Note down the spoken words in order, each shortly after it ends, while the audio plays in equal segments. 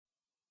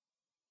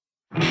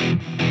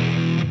Hi,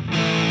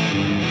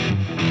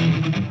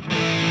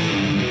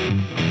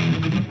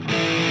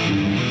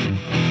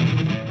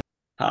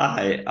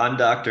 I'm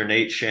Dr.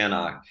 Nate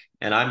Shannock,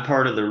 and I'm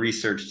part of the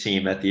research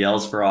team at the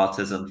Els for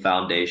Autism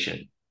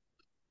Foundation.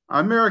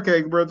 I'm Eric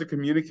Egbert, the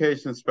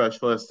communication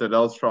specialist at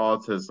Els for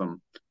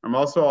Autism. I'm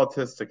also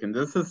autistic, and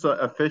this is the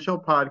official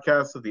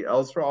podcast of the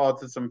Els for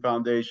Autism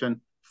Foundation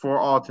for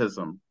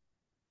Autism.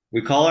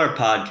 We call our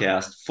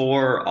podcast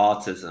For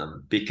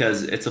Autism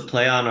because it's a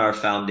play on our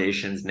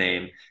foundation's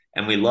name,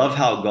 and we love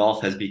how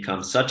golf has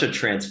become such a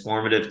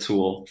transformative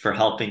tool for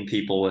helping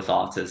people with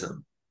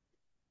autism.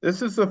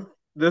 This is a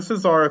this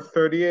is our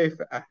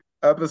 38th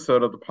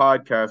episode of the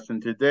podcast,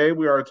 and today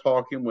we are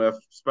talking with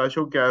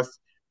special guest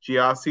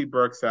Giassi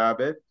Brooks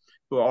Abbott,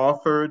 who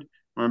authored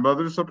My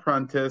Mother's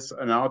Apprentice: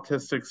 An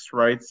Autistic's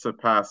Rites of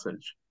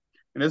Passage.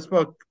 In this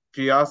book,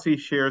 Giassi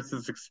shares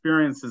his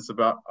experiences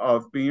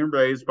of being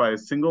raised by a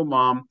single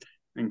mom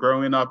and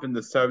growing up in the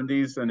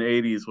 70s and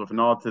 80s with an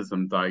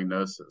autism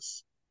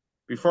diagnosis.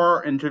 Before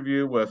our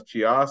interview with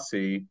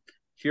Giassi,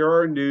 here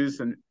are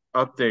news and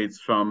updates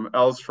from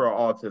Els for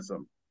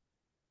Autism.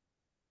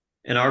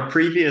 In our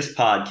previous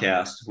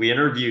podcast, we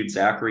interviewed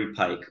Zachary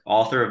Pike,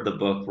 author of the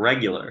book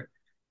Regular.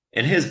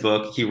 In his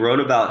book, he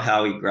wrote about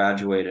how he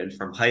graduated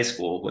from high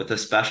school with a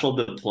special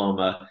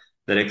diploma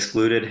that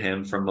excluded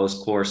him from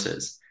most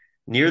courses.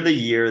 Near the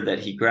year that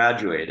he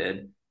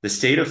graduated, the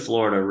state of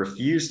Florida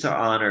refused to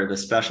honor the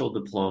special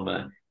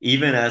diploma,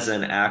 even as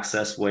an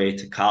access way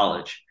to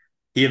college.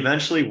 He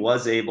eventually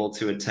was able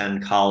to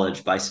attend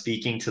college by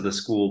speaking to the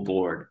school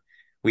board.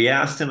 We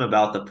asked him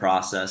about the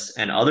process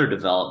and other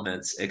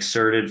developments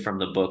excerpted from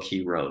the book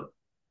he wrote.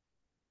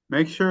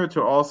 Make sure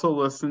to also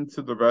listen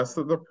to the rest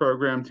of the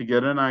program to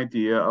get an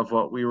idea of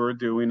what we were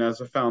doing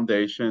as a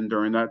foundation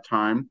during that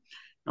time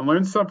and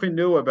learn something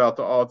new about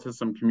the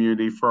autism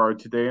community for our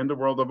Today in the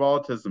World of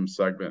Autism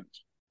segment.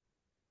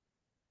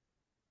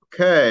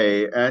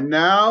 Okay, and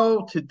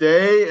now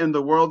Today in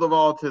the World of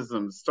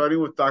Autism,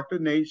 starting with Dr.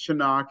 Nate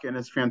Shannock and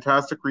his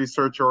fantastic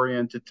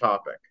research-oriented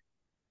topic.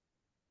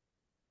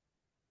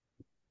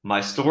 My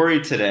story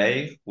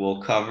today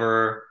will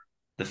cover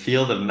the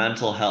field of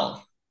mental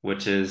health,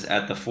 which is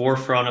at the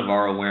forefront of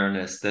our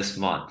awareness this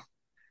month.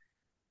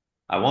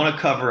 I want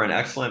to cover an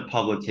excellent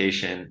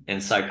publication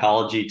in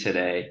Psychology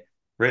Today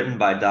written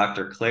by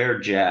Dr. Claire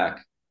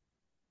Jack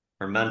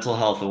for Mental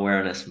Health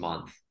Awareness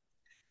Month.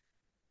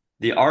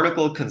 The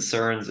article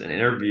concerns an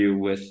interview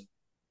with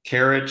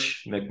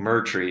Carich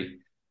McMurtry,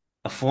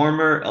 a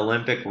former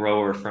Olympic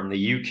rower from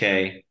the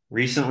UK,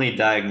 recently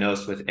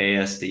diagnosed with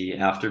ASD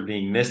after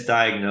being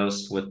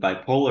misdiagnosed with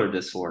bipolar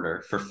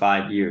disorder for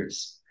 5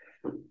 years.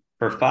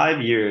 For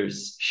 5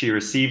 years, she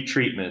received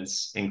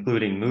treatments,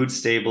 including mood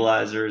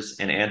stabilizers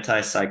and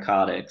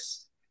antipsychotics,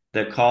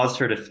 that caused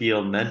her to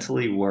feel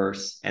mentally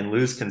worse and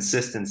lose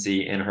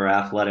consistency in her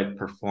athletic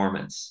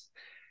performance.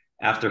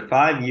 After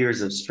 5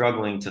 years of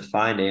struggling to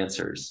find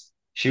answers,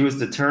 she was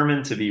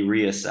determined to be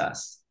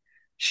reassessed.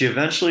 She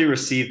eventually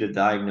received a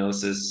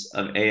diagnosis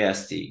of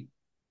ASD.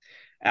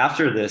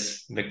 After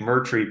this,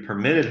 McMurtry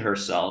permitted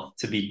herself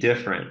to be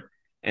different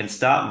and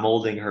stopped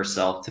molding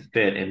herself to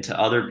fit into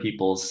other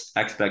people's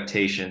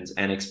expectations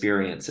and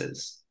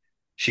experiences.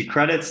 She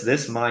credits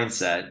this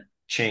mindset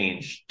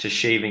change to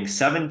shaving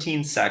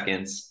 17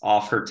 seconds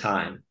off her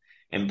time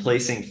and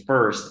placing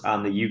first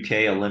on the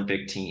UK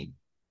Olympic team.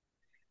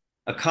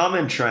 A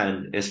common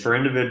trend is for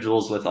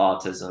individuals with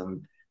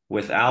autism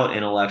without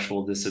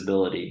intellectual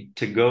disability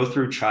to go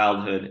through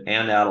childhood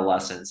and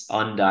adolescence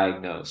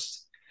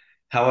undiagnosed.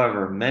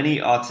 However, many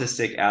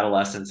autistic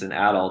adolescents and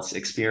adults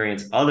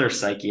experience other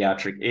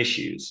psychiatric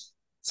issues,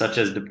 such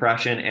as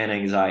depression and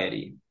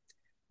anxiety.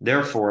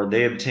 Therefore,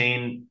 they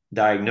obtain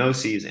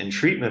diagnoses and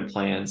treatment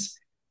plans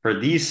for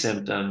these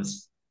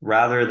symptoms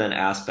rather than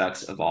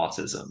aspects of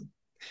autism.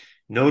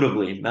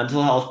 Notably,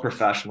 mental health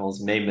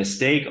professionals may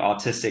mistake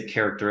autistic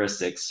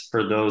characteristics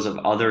for those of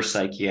other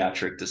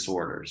psychiatric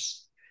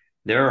disorders.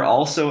 There are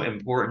also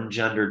important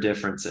gender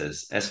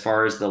differences as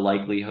far as the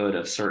likelihood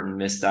of certain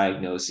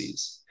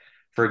misdiagnoses.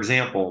 For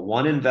example,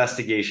 one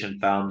investigation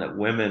found that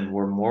women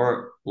were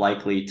more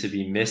likely to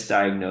be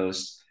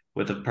misdiagnosed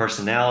with a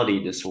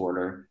personality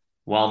disorder,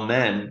 while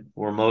men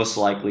were most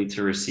likely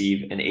to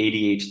receive an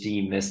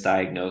ADHD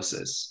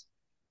misdiagnosis.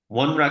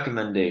 One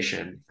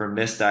recommendation for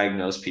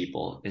misdiagnosed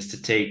people is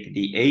to take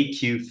the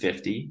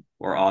AQ50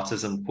 or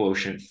Autism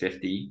Quotient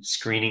 50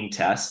 screening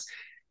test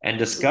and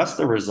discuss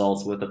the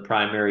results with a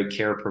primary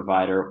care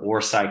provider or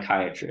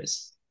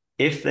psychiatrist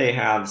if they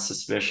have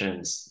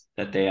suspicions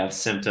that they have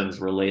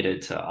symptoms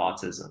related to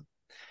autism.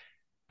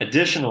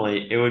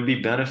 Additionally, it would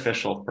be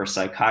beneficial for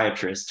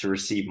psychiatrists to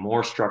receive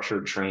more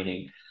structured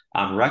training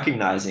on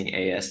recognizing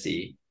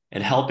ASD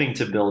and helping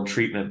to build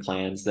treatment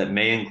plans that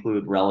may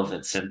include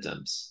relevant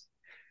symptoms.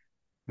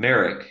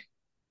 Merrick,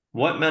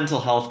 what mental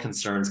health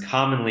concerns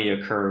commonly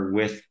occur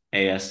with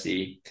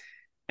ASD,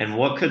 and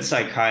what could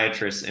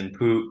psychiatrists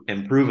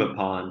improve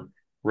upon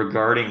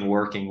regarding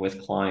working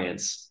with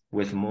clients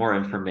with more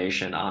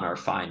information on our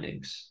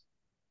findings?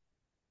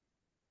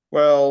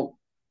 Well,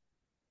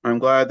 I'm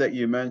glad that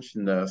you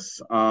mentioned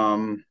this.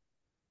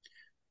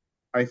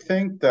 I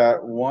think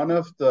that one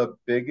of the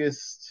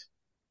biggest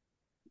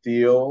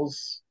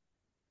deals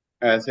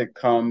as it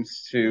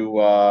comes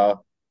to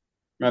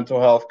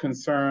mental health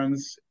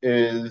concerns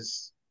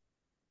is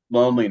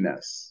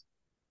loneliness.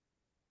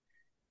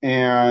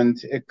 And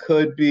it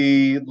could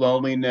be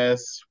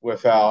loneliness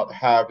without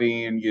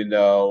having,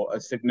 a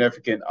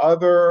significant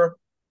other,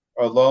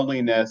 or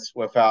loneliness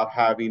without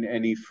having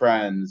any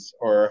friends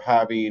or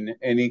having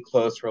any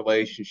close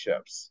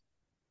relationships,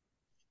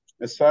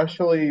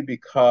 especially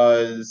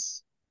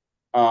because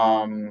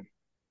um,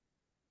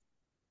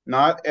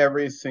 not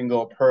every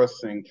single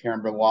person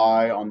can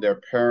rely on their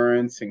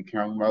parents and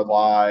can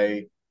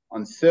rely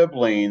on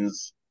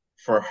siblings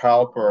for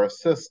help or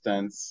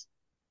assistance.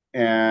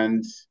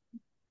 And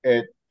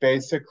it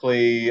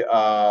basically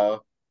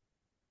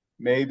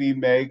maybe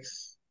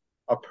makes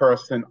a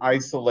person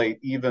isolate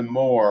even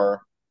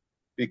more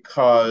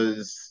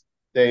because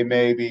they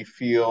maybe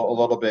feel a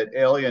little bit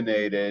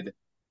alienated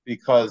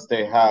because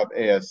they have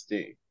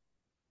ASD.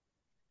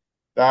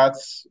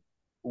 That's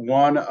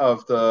one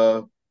of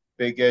the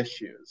big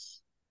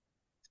issues.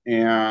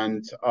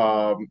 And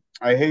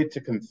I hate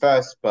to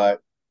confess,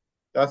 but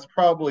that's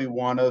probably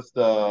one of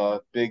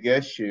the big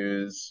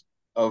issues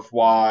of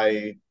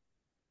why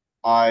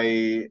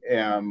I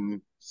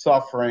am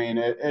suffering.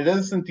 It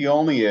isn't the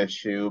only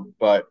issue,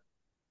 but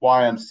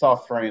why I'm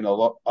suffering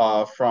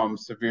from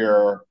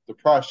severe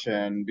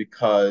depression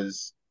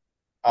because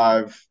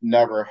I've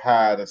never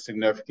had a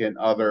significant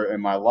other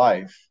in my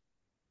life.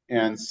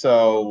 And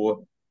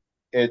so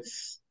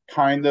it's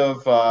kind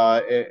of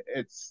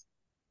it's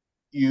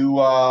you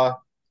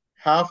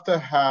have to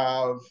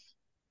have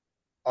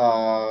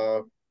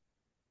a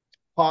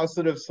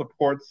positive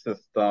support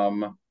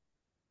system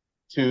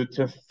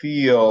to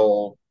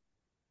feel,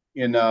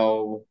 you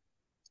know,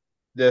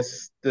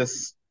 this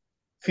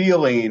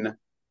feeling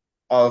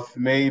of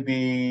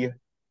maybe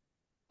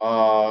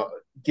uh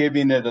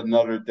giving it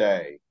another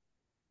day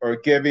or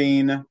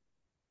giving,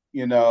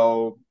 you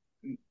know,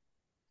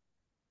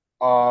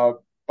 uh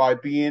by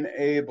being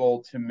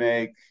able to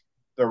make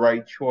the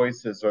right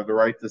choices or the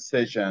right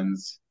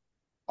decisions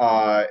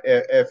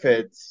if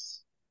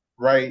it's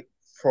right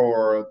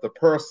for the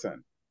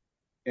person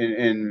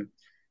in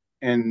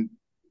in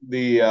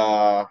the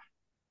uh,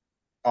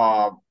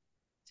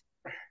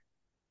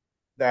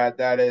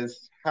 that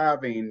is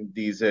having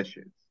these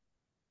issues.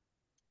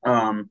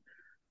 Um,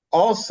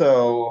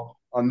 Also,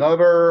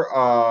 another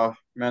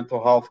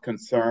mental health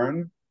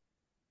concern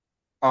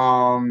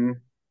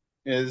um,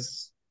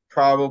 is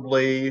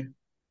probably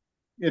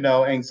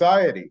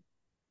anxiety.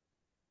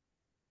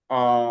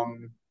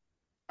 Um,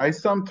 I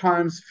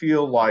sometimes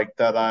feel like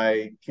that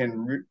I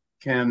can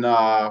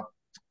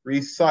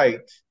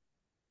recite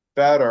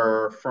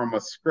better from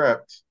a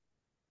script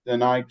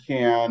than I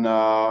can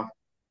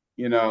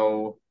you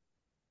know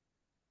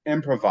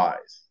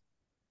improvise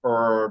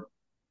or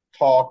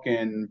talk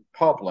in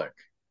public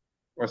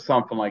or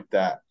something like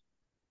that.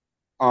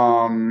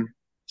 Um,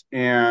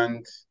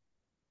 and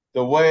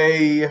the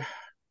way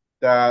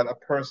that a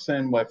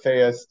person with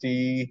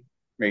ASD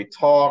may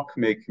talk,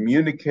 may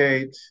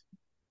communicate,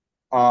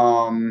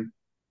 um,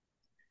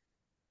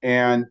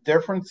 and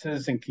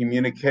differences in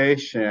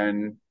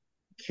communication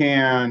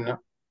can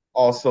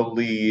also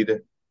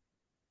lead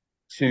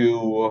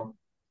to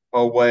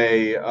a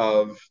way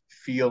of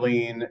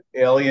feeling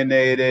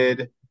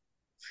alienated,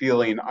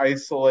 feeling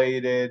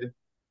isolated,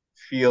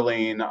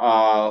 feeling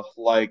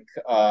like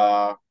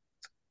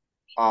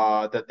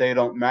that they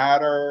don't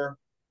matter,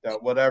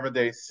 that whatever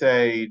they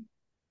say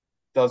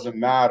doesn't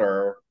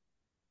matter,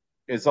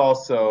 is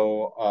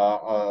also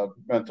a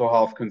mental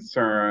health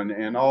concern.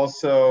 And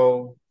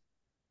also,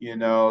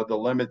 the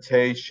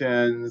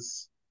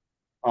limitations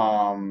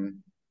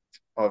um,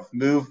 of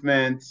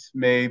movement,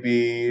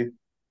 maybe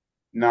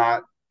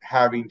not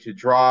having to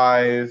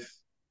drive,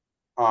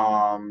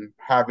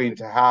 having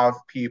to have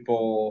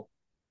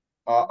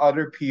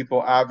other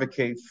people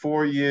advocate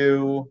for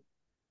you.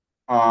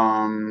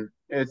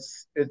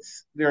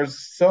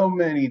 There's so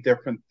many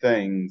different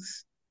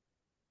things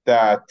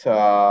that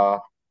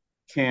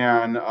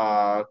can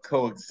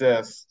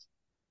coexist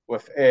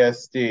with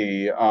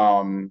ASD.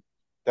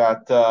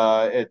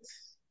 That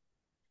it's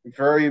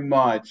very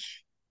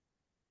much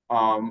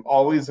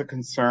always a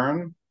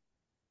concern,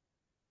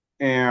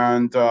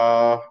 and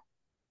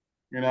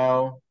you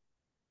know,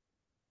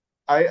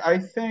 I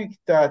think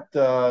that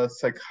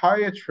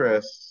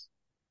psychiatrists,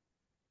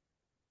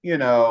 you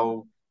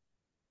know,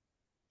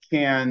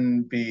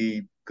 can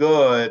be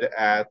good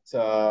at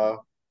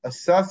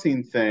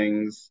assessing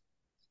things.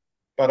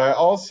 But I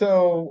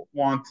also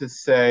want to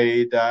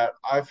say that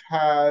I've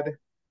had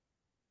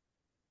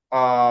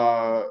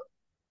uh,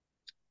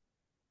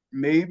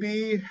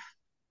 maybe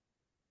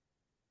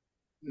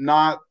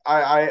not,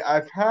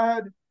 I've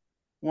had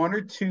one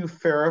or two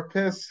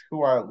therapists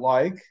who I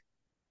like,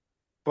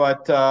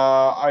 but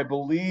I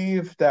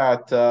believe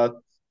that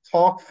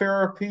talk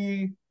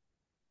therapy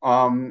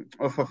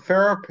with a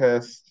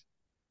therapist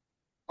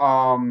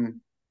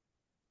um,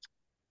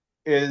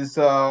 is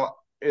uh,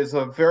 is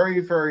a very,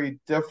 very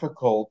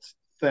difficult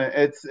thing.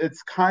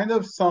 It's kind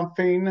of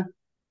something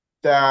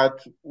that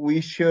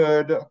we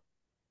should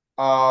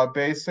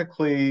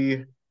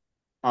basically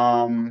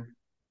um,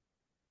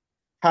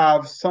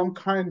 have some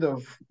kind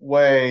of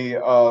way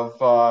of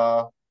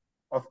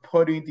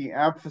putting the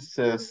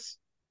emphasis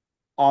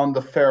on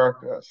the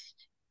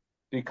therapist,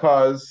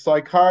 because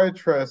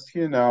psychiatrists,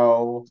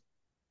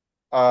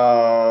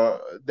 uh,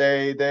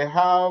 they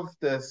have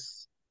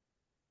this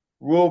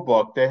rule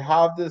book. They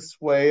have this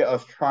way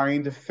of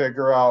trying to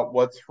figure out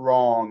what's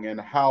wrong and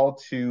how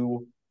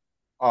to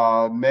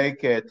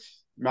make it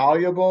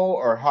malleable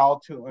or how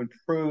to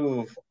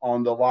improve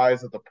on the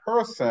lives of the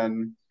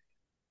person.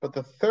 But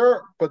the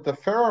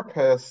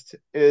therapist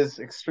is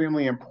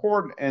extremely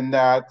important in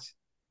that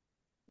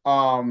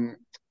um,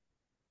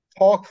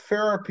 talk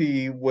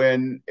therapy,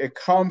 when it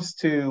comes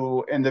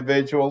to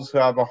individuals who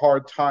have a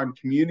hard time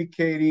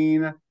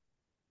communicating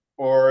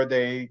or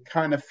they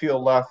kind of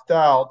feel left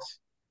out,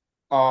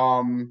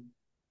 um,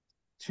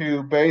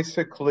 to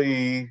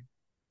basically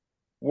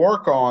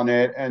work on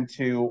it and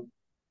to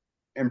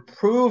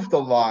improve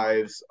the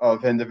lives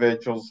of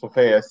individuals with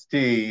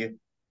ASD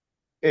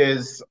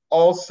is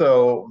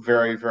also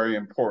very, very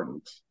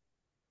important.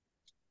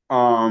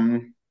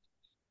 Um,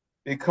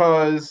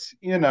 because,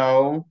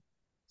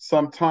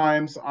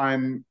 sometimes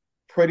I'm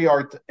pretty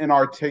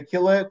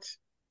inarticulate.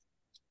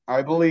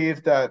 I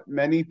believe that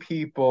many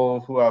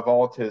people who have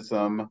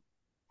autism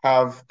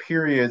have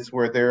periods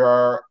where they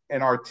are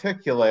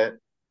inarticulate.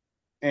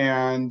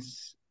 And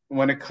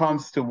when it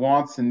comes to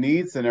wants and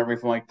needs and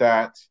everything like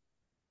that,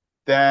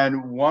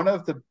 then one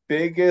of the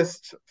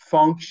biggest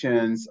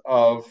functions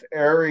of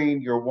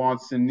airing your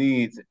wants and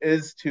needs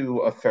is to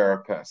a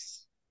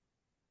therapist.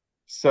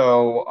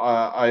 So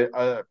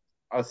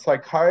a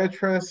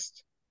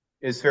psychiatrist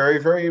is very,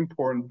 very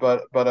important,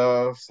 but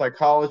a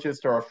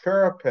psychologist or a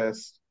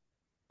therapist,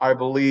 I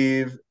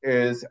believe,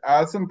 is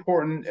as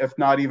important, if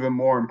not even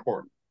more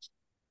important,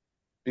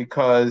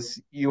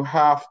 because you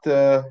have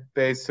to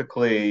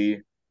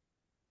basically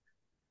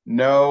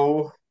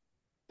know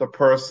the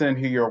person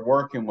who you're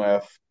working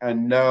with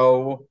and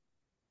know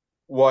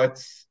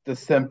what the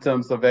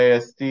symptoms of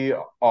ASD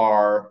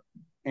are,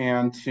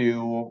 and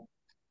to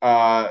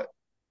uh,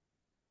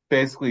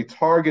 basically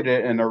target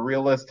it in a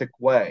realistic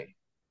way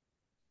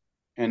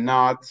and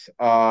not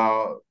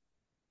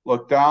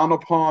look down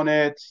upon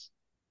it.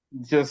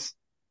 Just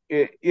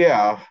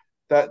yeah,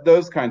 that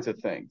those kinds of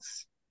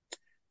things.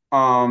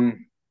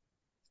 Um,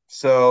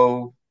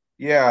 so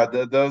yeah,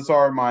 those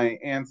are my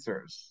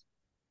answers.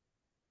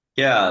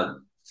 Yeah,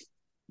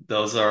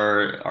 those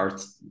are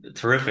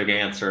terrific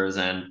answers,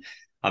 and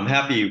I'm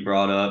happy you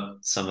brought up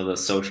some of the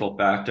social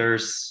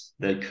factors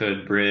that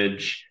could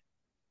bridge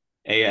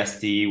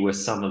ASD with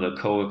some of the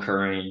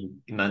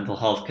co-occurring mental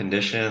health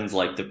conditions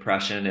like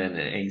depression and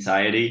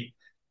anxiety.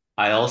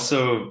 I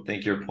also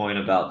think your point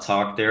about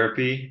talk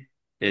therapy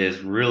is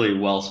really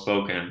well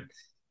spoken.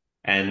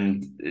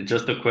 And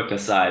just a quick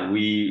aside,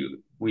 we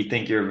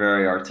think you're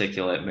very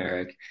articulate,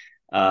 Merrick.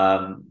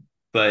 But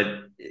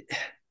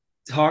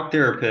talk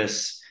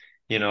therapists,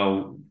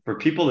 for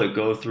people that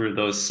go through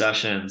those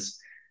sessions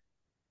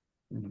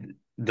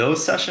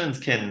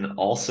can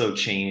also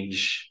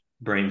change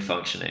brain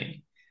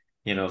functioning,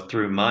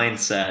 through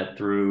mindset,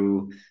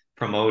 through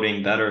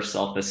promoting better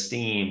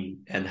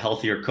self-esteem and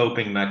healthier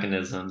coping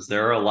mechanisms.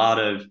 There are a lot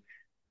of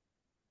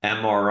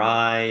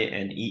MRI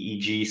and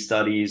EEG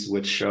studies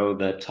which show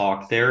that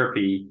talk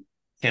therapy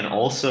can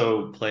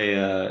also play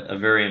a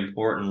very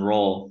important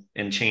role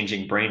in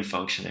changing brain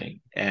functioning.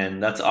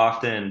 And that's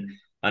often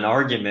an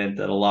argument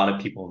that a lot of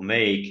people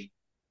make.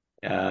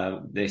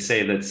 They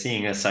say that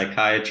seeing a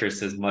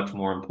psychiatrist is much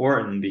more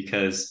important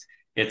because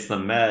it's the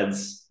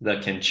meds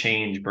that can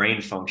change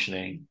brain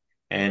functioning.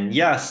 And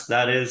yes,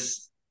 that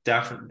is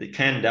definitely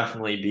can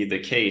definitely be the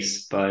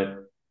case, but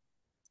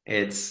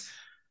it's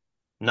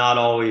not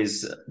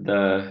always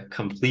the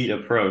complete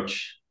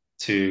approach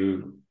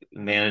to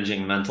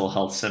managing mental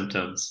health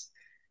symptoms.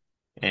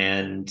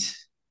 And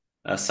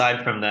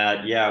aside from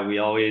that, yeah, we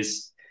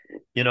always,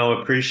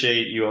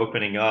 appreciate you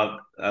opening up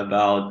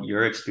about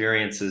your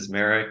experiences,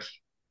 Merrick.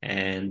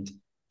 And,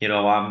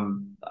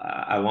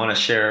 I want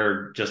to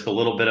share just a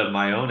little bit of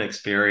my own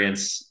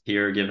experience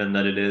here, given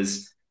that it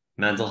is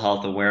Mental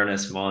Health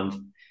Awareness Month.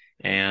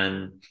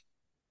 And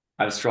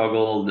I've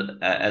struggled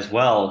as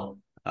well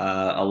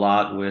a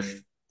lot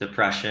with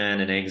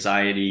depression and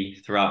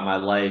anxiety throughout my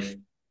life.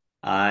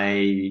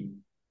 I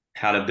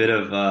had a bit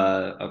of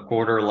a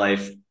quarter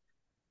life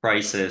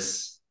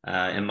crisis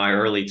in my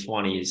early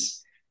 20s,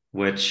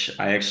 which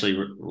I actually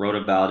wrote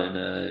about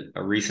in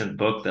a recent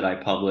book that I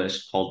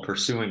published called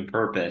Pursuing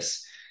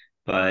Purpose.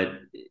 But,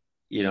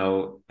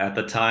 at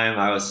the time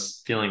I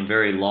was feeling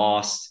very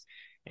lost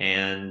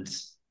and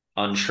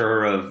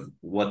unsure of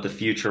what the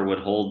future would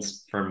hold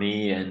for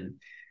me. And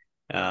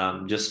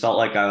just felt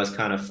like I was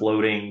kind of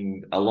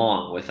floating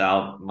along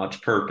without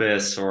much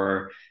purpose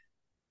or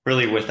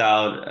really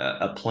without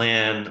a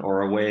plan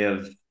or a way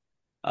of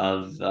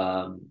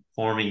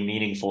forming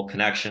meaningful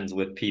connections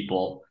with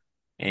people.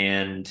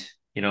 And,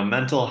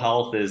 mental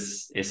health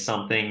is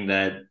something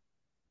that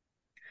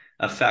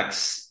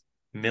affects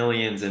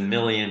millions and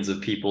millions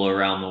of people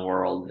around the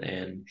world.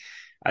 And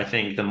I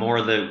think the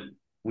more that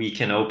we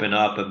can open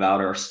up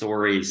about our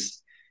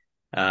stories,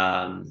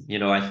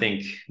 I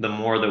think the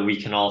more that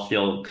we can all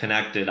feel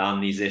connected on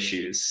these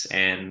issues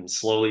and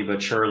slowly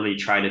but surely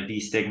try to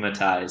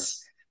destigmatize,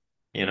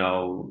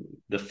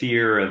 the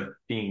fear of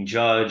being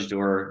judged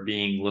or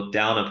being looked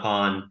down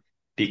upon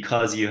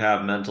because you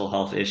have mental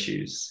health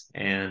issues.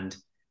 And,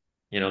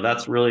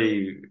 that's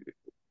really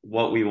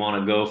what we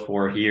want to go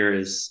for here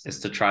is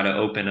to try to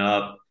open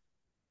up.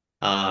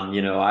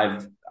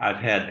 I've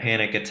had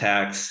panic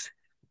attacks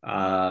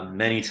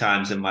many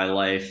times in my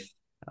life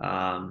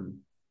um,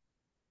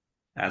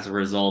 as a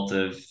result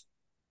of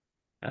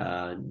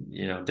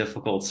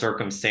difficult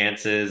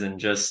circumstances and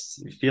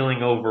just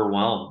feeling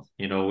overwhelmed,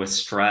 with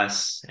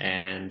stress.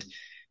 And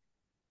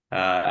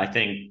I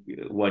think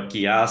what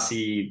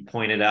Gyasi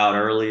pointed out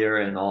earlier,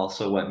 and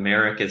also what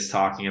Merrick is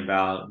talking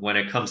about when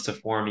it comes to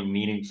forming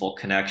meaningful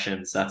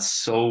connections, that's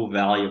so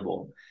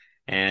valuable.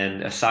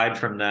 And aside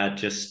from that,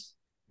 just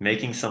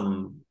making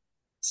some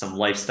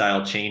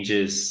lifestyle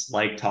changes,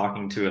 like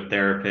talking to a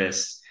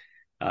therapist,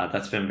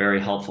 that's been very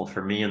helpful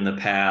for me in the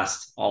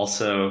past.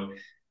 Also,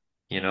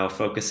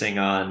 focusing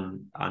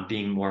on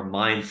being more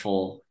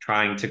mindful,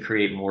 trying to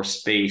create more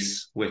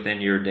space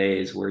within your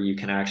days where you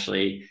can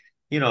actually,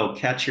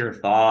 catch your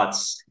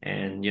thoughts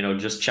and,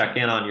 just check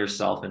in on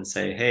yourself and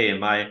say, hey,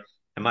 am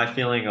I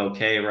feeling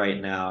okay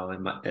right now?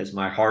 Is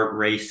my heart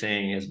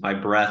racing? Is my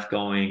breath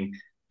going,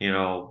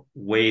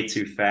 way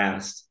too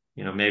fast?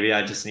 Maybe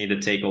I just need to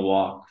take a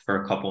walk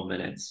for a couple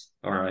minutes,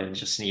 or I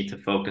just need to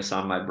focus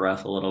on my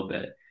breath a little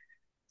bit.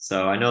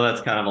 So I know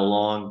that's kind of a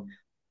long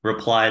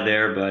reply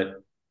there,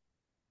 but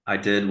I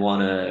did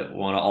want to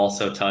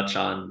also touch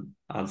on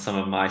some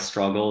of my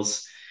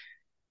struggles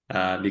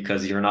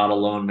because you're not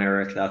alone,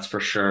 Merrick, that's for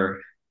sure.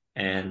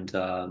 And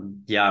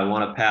yeah, I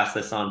want to pass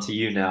this on to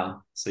you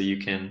now so you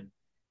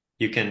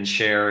can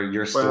share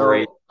your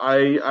story.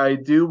 Well, I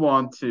do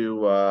want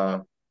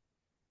to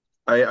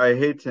I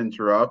hate to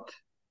interrupt,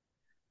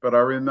 but I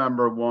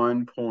remember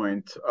one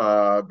point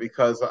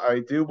because I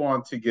do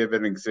want to give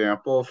an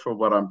example for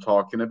what I'm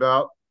talking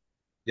about.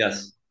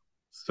 Yes.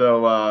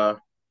 So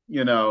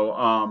you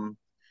know,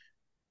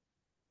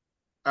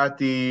 at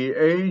the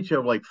age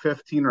of like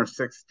 15 or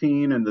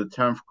 16 in the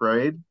 10th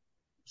grade,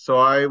 so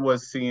I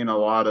was seeing a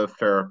lot of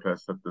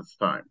therapists at this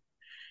time.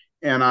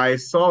 And I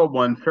saw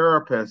one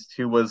therapist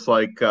who was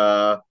like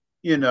a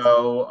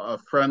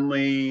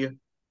friendly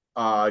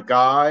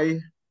guy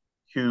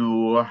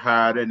who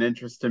had an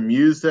interest in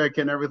music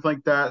and everything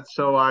like that.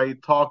 So I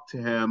talked to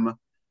him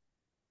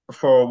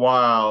for a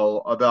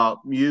while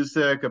about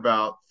music,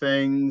 about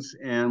things,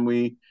 and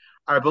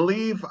I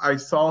believe I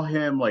saw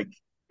him like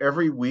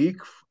every week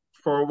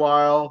for a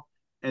while.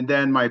 And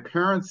then my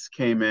parents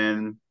came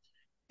in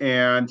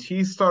and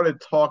he started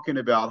talking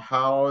about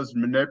how I was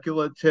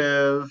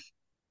manipulative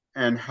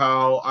and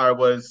how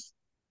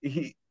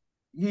he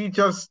he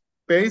just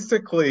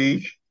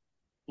basically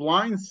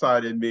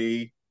blindsided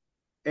me,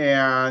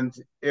 and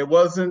it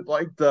wasn't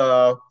like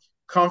the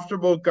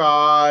comfortable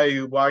guy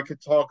who I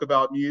could talk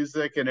about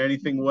music and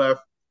anything with.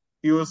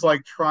 He was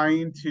like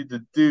trying to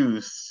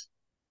deduce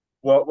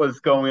what was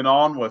going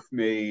on with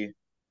me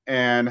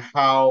and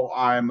how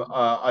I'm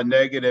a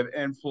negative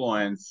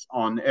influence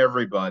on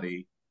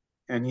everybody.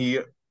 And he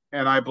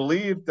and I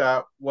believe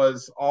that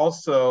was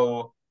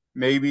also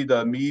maybe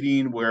the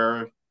meeting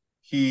where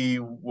he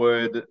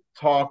would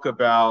talk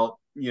about,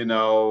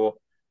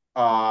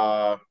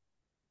 uh,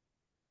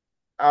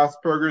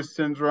 Asperger's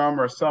syndrome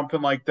or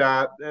something like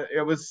that.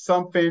 It was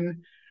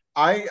something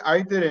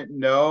I didn't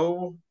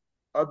know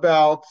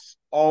about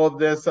all of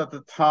this at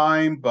the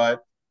time,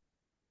 but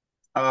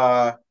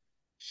uh,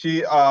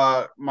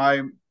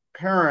 my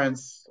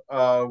parents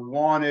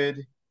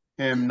wanted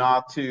him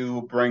not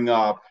to bring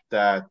up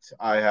that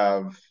I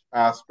have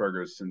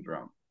Asperger's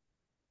syndrome,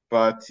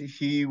 but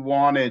he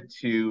wanted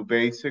to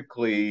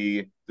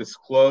basically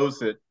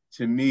disclose it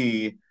to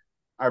me,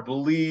 I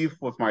believe,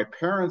 with my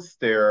parents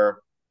there,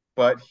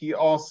 but he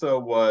also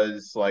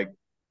was like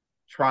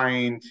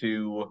trying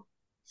to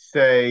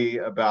say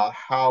about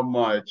how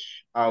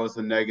much I was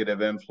a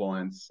negative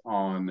influence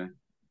on,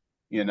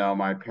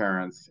 my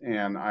parents.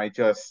 And I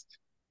just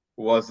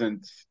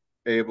wasn't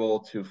able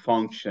to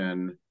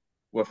function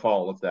with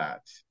all of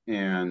that.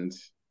 And,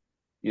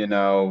 you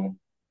know,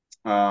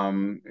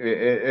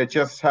 it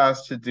just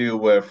has to do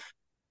with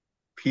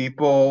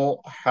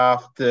people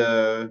have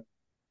to,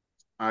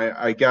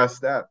 I guess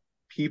that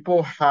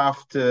people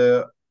have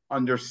to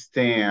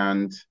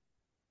understand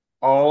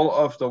all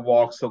of the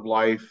walks of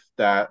life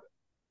that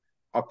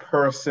a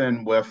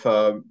person with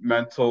a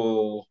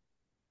mental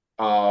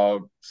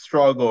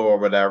struggle or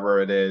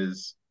whatever it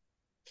is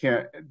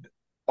can,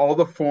 all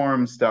the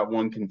forms that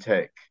one can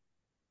take.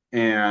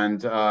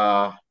 And,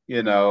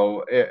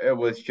 it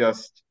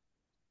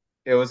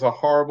was a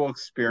horrible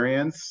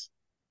experience.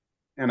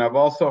 And I've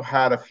also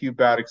had a few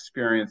bad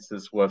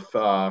experiences with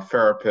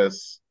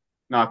therapists,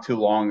 not too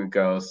long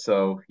ago.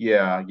 So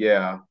yeah,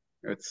 yeah,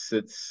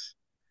 it's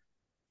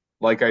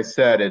like I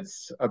said,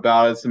 it's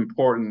about as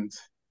important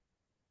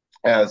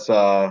as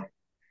as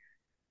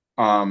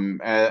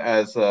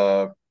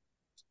a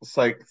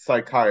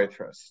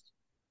psychiatrist.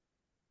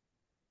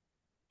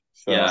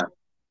 Yeah, So,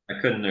 I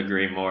couldn't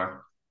agree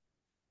more.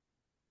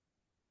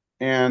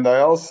 and I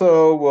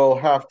also will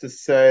have to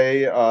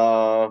say,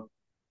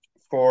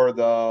 for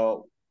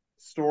the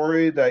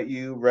story that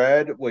you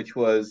read, which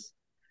was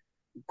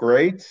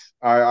great,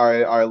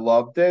 I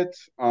loved it,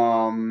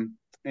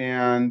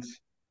 and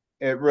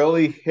it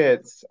really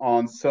hits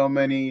on so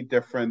many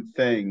different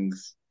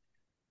things.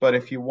 But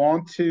if you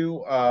want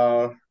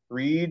to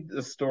read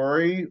the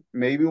story,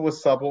 maybe with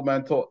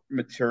supplemental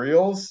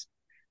materials,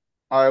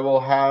 I will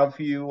have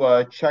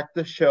you check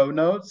the show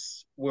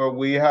notes where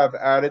we have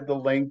added the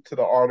link to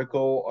the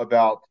article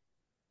about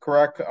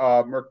correct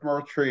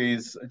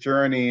McMurtry's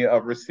journey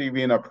of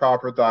receiving a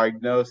proper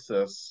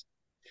diagnosis,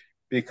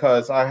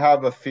 because I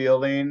have a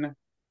feeling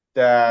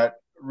that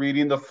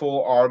reading the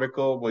full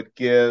article would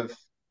give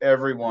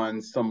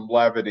everyone some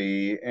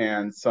levity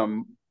and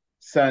some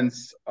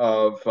sense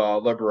of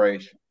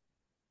liberation.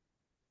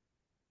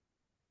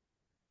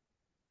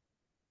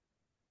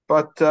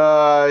 But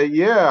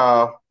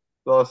yeah,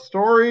 the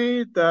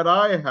story that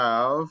I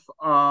have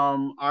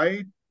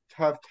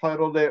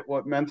titled it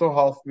 "What Mental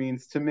Health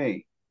Means to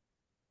Me."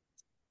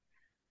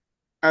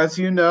 As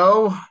you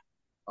know,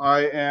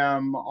 I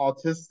am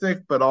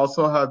autistic, but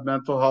also have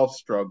mental health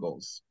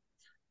struggles.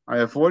 I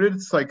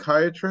avoided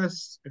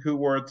psychiatrists who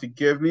were to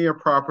give me a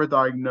proper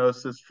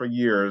diagnosis for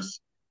years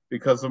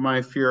because of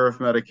my fear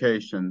of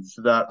medication,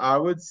 so that I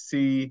would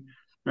see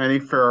many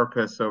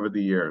therapists over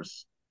the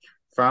years.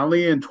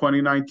 Finally, in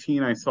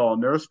 2019, I saw a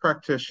nurse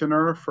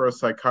practitioner for a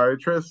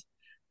psychiatrist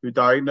who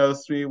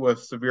diagnosed me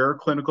with severe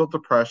clinical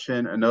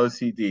depression and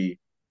OCD,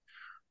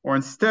 or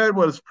instead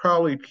was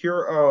probably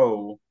pure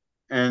O,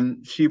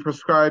 and she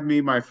prescribed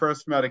me my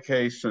first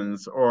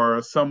medications,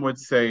 or some would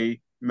say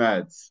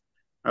meds.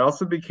 I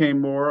also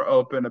became more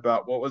open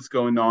about what was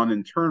going on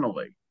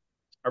internally.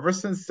 Ever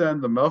since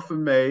then, the month of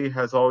May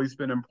has always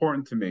been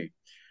important to me.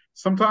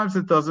 Sometimes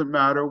it doesn't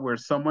matter where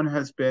someone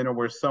has been or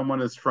where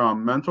someone is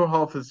from. Mental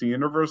health is a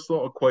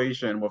universal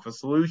equation with a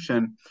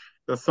solution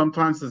that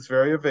sometimes is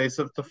very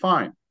evasive to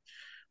find.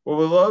 What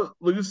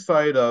we lose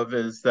sight of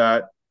is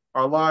that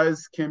our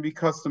lives can be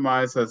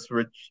customized as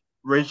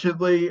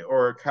rigidly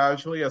or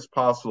casually as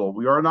possible.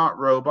 We are not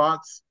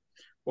robots.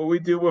 What we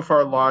do with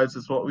our lives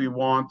is what we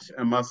want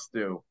and must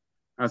do.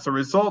 As a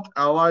result,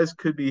 allies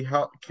can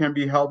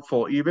be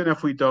helpful even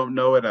if we don't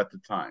know it at the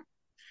time.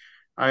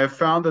 I have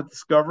found that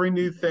discovering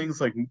new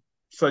things like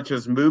such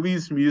as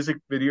movies, music,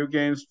 video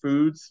games,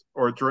 foods,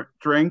 or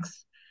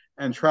drinks,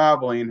 and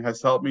traveling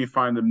has helped me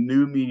find a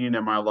new meaning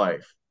in my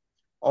life.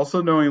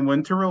 Also, knowing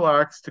when to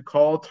relax, to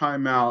call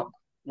time out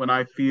when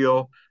I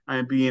feel I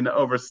am being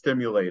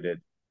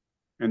overstimulated.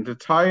 And to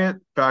tie it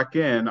back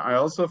in, I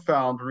also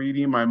found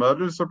reading My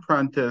Mother's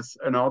Apprentice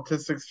and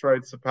Autistic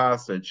Rites of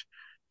Passage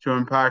to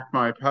impact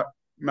my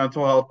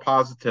mental health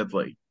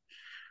positively.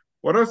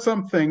 What are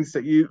some things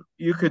that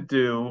you could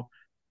do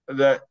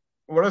that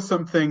what are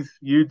some things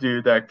you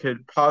do that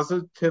could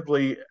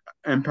positively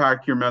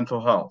impact your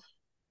mental health?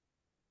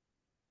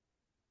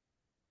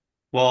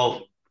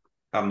 Well,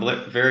 I'm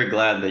very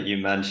glad that you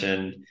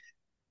mentioned,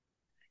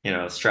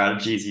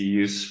 strategies you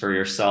use for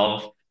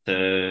yourself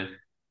to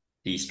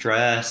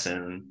de-stress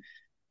and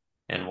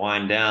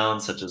wind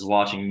down, such as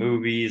watching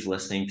movies,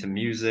 listening to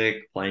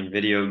music, playing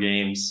video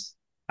games.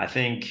 I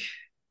think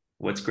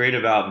what's great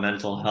about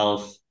mental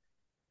health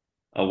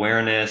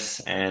awareness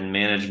and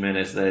management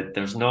is that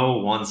there's no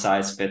one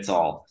size fits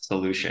all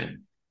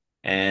solution.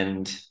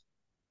 And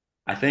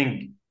I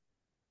think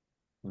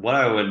what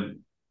I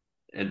would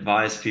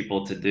advise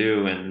people to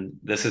do, and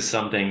this is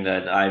something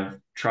that I've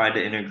tried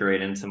to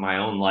integrate into my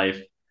own life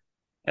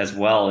as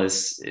well,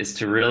 is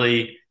to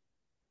really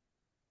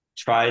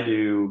try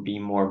to be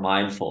more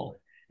mindful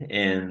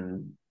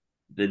in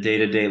the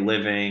day-to-day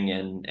living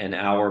and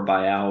hour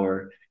by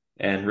hour,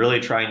 and really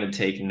trying to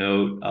take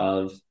note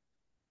of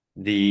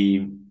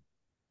the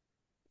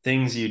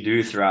things you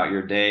do throughout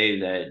your day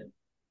that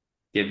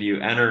give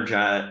you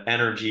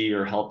energy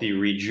or help you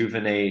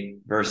rejuvenate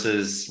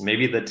versus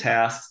maybe the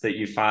tasks that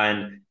you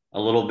find a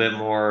little bit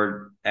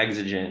more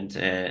exigent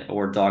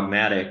or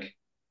dogmatic.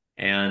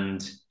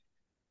 And,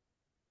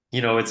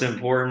 it's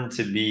important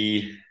to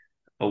be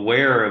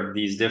aware of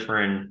these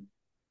different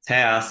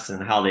tasks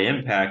and how they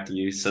impact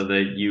you so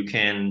that you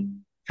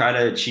can try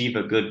to achieve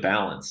a good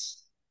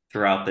balance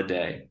throughout the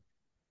day.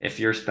 If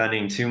you're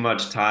spending too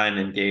much time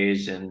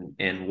engaged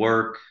in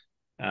work,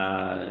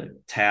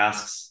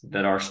 tasks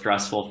that are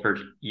stressful for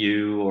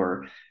you,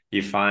 or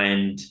you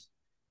find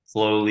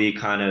slowly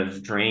kind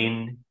of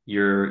drain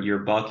your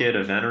bucket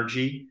of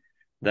energy,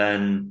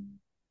 then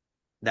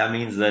that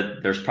means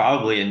that there's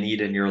probably a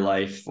need in your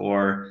life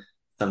for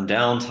some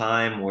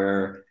downtime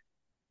where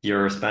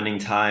you're spending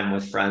time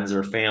with friends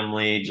or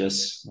family,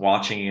 just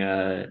watching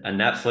a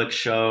Netflix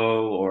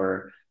show,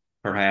 or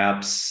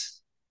perhaps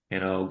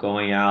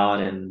going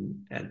out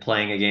and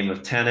playing a game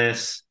of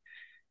tennis.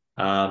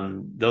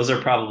 Those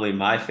are probably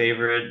my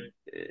favorite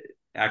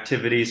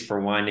activities for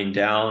winding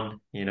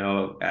down.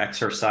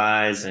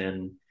 Exercise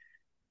and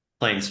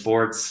playing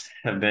sports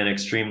have been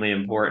extremely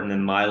important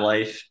in my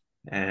life.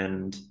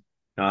 And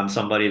I'm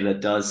somebody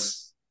that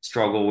does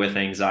struggle with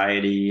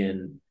anxiety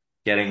and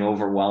getting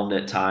overwhelmed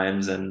at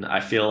times. And I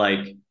feel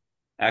like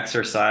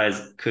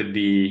exercise could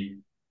be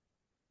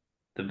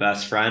the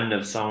best friend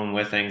of someone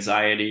with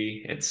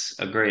anxiety. It's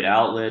a great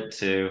outlet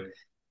to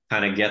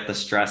kind of get the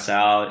stress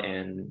out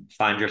and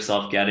find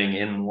yourself getting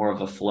in more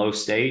of a flow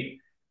state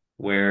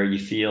where you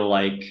feel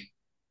like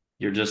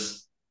you're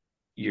just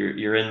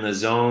you're in the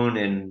zone,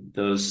 and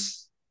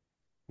those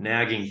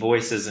nagging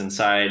voices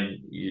inside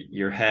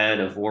your head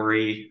of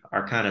worry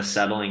are kind of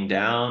settling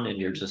down, and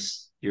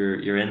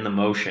you're in the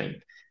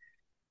motion.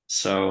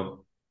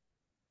 So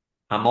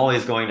I'm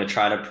always going to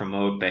try to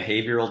promote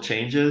behavioral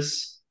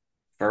changes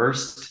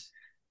first,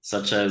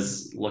 such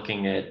as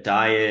looking at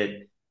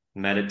diet,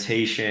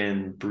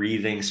 meditation,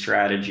 breathing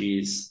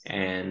strategies,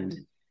 and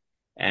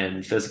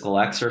physical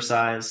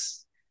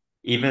exercise.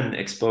 Even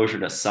exposure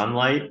to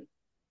sunlight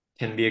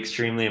can be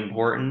extremely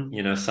important.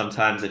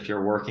 Sometimes if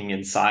you're working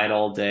inside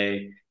all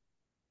day,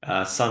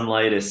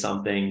 sunlight is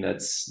something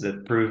that's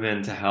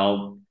proven to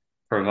help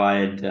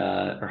provide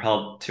or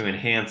help to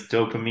enhance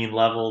dopamine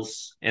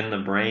levels in the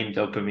brain.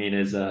 Dopamine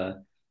is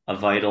a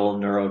vital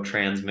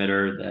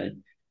neurotransmitter that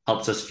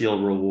helps us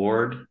feel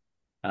reward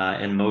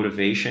and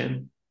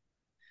motivation.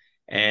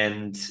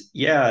 And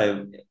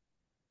yeah,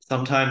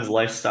 sometimes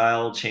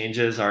lifestyle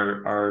changes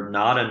are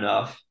not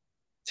enough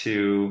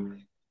to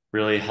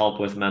really help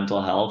with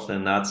mental health.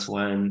 And that's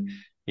when,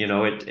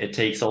 it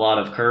takes a lot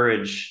of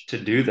courage to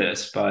do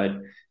this, but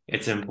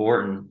it's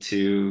important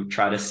to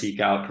try to seek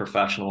out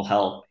professional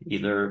help,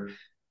 either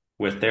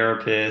with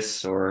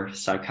therapists or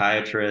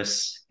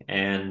psychiatrists.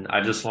 And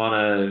I just want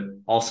to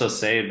also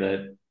say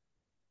that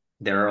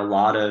there are a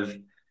lot of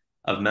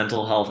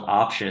mental health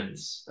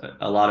options,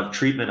 a lot of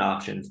treatment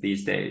options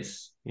these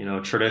days.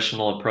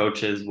 Traditional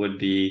approaches would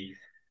be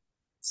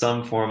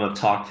some form of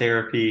talk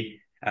therapy,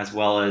 as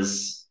well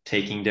as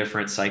taking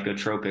different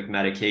psychotropic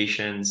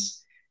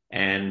medications.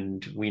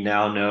 And we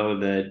now know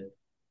that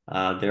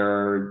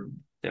there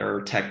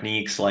are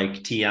techniques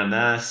like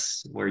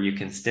TMS where you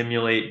can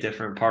stimulate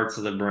different parts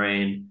of the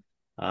brain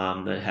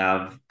that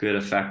have good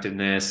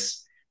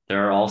effectiveness.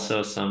 There are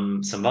also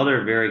some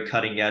other very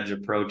cutting edge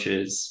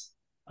approaches,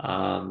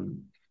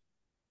 um,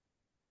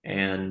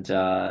 and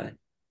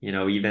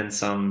even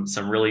some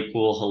really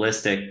cool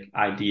holistic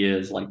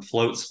ideas like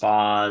float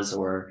spas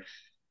or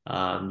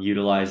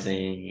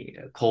utilizing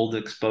cold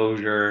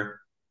exposure.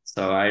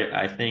 So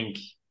I think,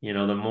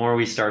 the more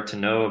we start to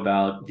know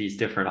about these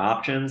different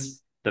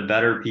options, the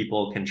better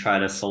people can try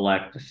to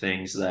select the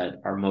things that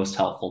are most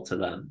helpful to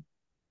them.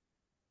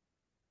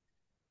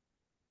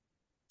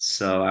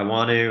 So I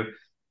want to,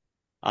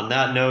 on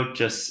that note,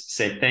 just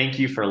say thank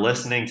you for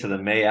listening to the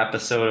May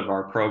episode of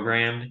our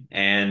program.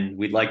 And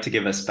we'd like to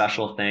give a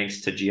special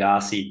thanks to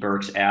Giassi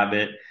Burks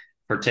Abbott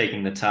for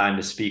taking the time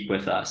to speak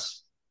with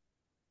us.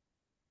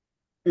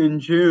 In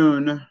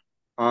June,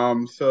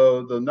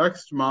 so the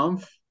next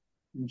month,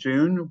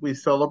 June, we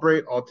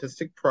celebrate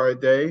Autistic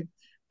Pride Day,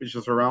 which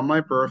is around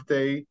my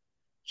birthday,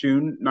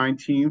 June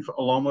 19th,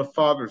 along with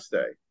Father's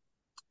Day.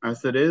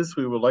 As it is,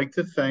 we would like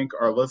to thank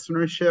our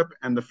listenership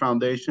and the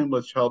foundation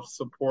which helps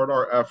support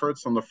our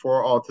efforts on the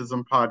For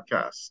Autism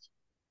podcast.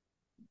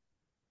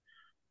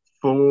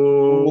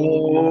 For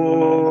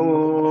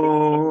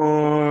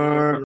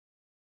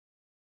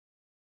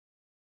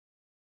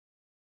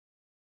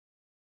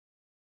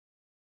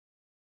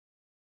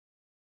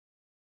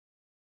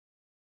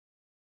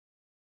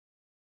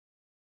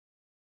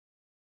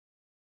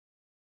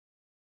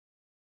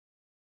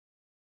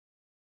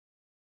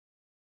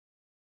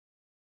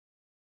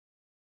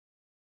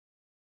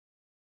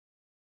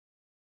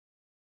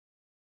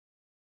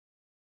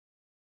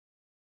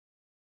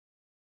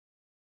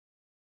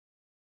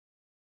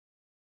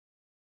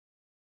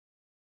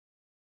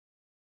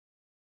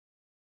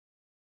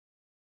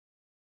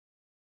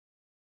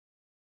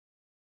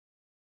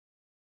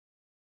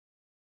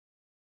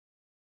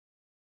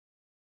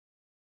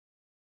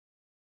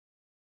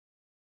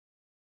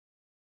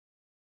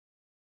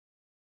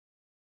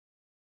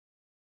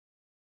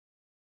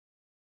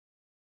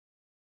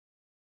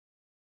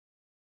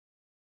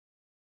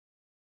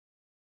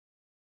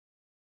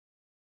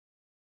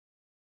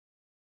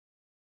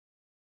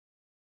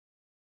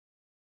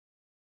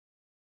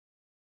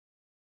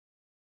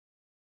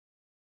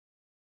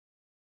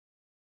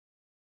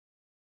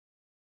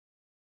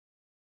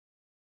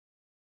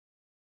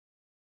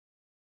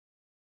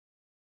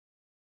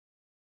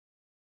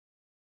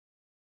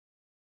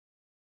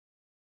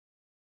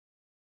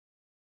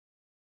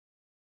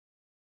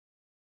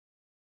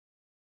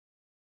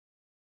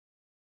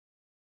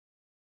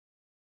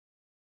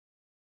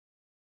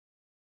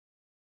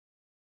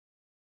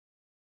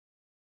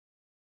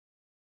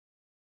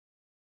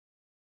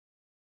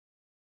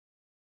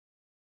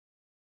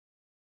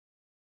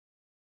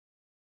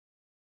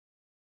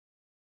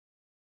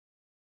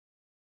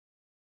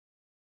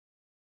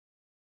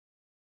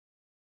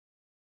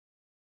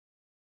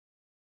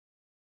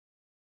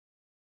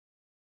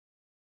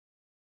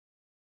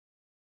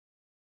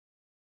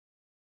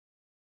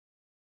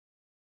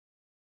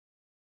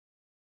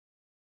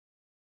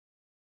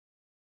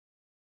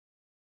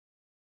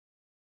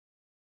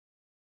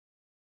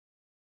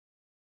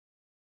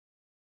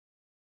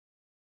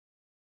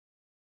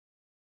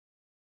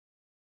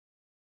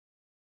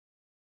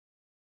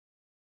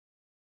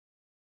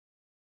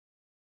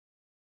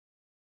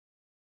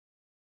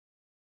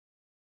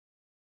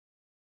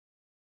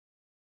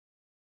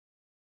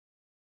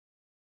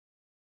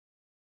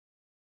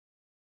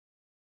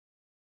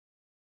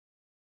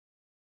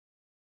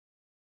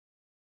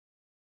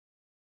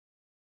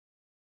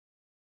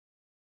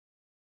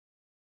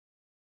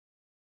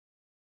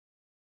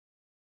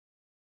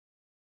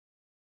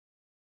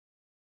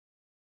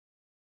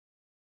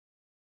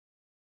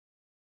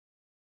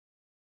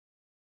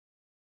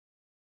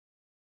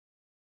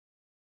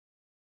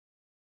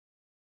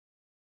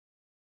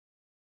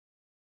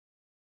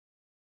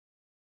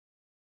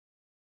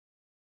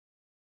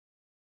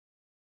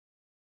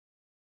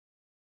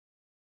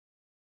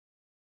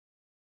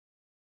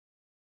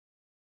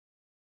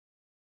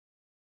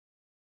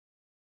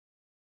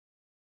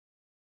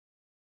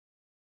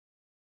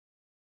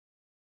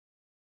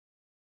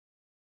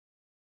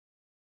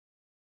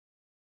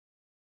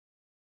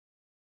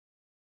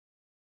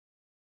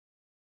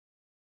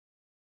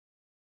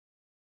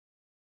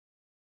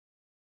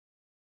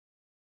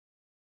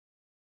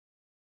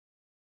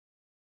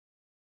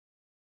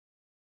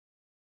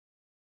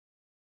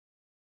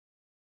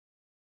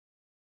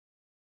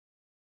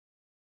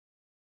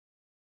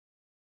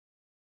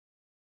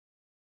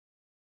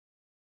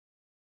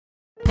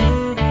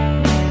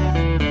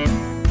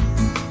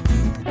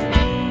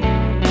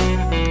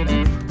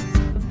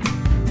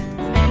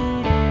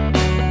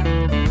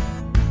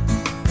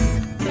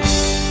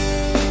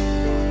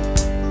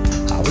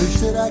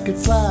could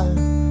fly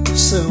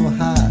so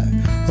high,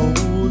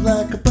 oh,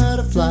 like a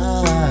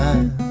butterfly.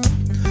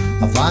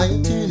 I fly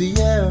into the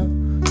air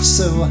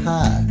so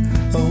high,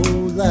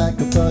 oh, like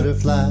a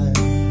butterfly.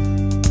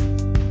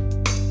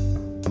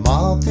 A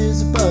moth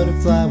is a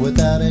butterfly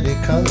without any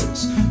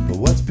colors, but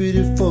what's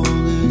beautiful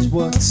is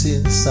what's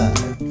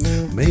inside.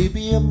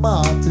 Maybe a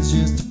moth is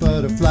just a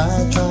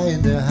butterfly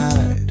trying to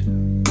hide.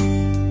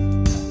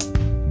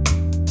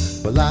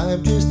 Well,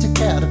 I'm just a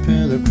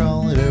caterpillar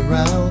crawling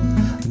around,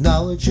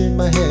 knowledge in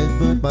my head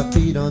but my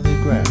feet on the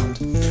ground.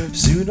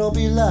 Soon I'll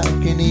be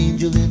like an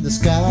angel in the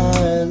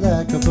sky,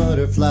 like a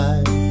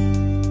butterfly.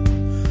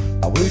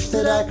 I wish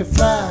that I could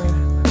fly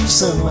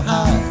so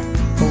high,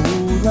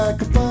 oh,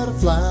 like a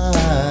butterfly.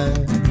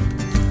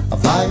 I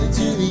fly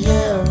into the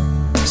air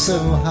so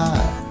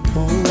high,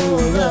 oh,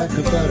 like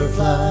a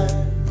butterfly.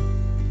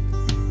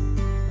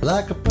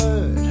 Like a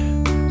bird,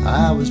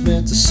 I was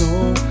meant to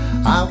soar.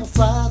 I will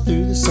fly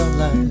through the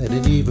sunlight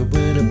and even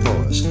when it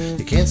pours.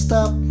 You can't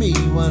stop me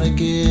when I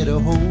get a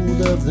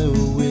hold of the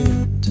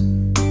wind.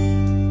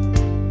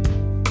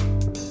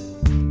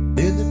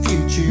 In the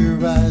future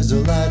your eyes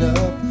will light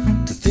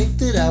up to think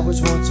that I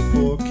was once a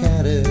poor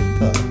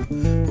caterpillar.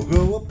 We'll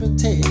grow up and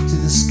take to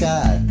the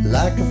sky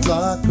like a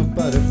flock of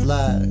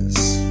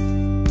butterflies.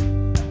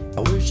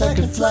 I wish I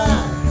could fly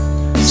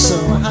so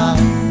high,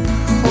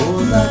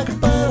 oh, like a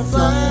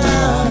butterfly.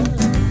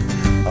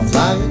 I'll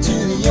fly into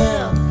the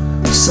air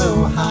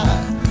so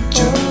high,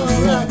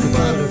 just like a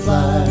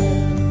butterfly.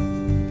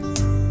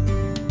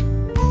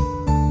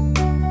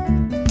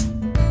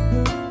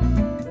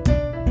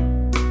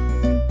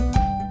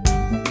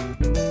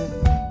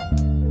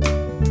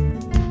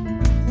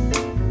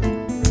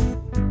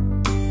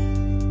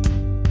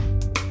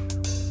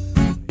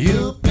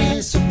 You'll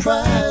be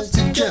surprised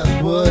at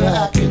just what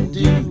I can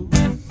do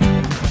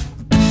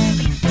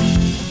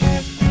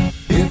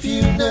if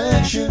you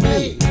nurture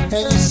me and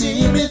you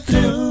see me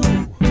through.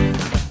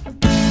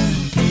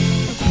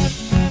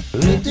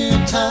 In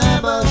due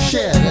time I'll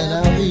shed and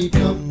I'll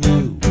become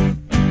new.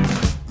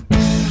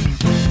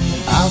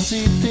 I'll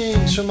see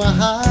things from a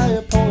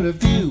higher point of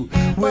view.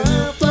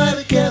 We'll fly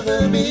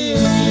together, me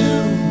and you.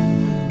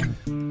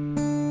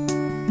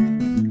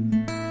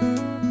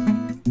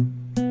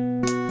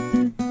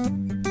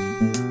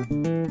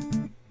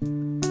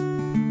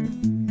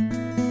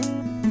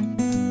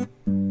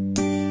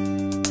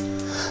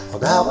 Well,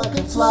 now I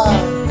can fly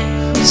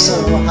so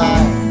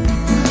high,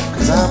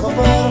 'cause I'm a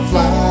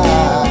butterfly.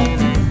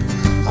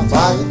 I'm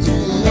flying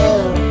through the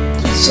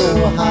air so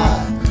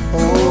high,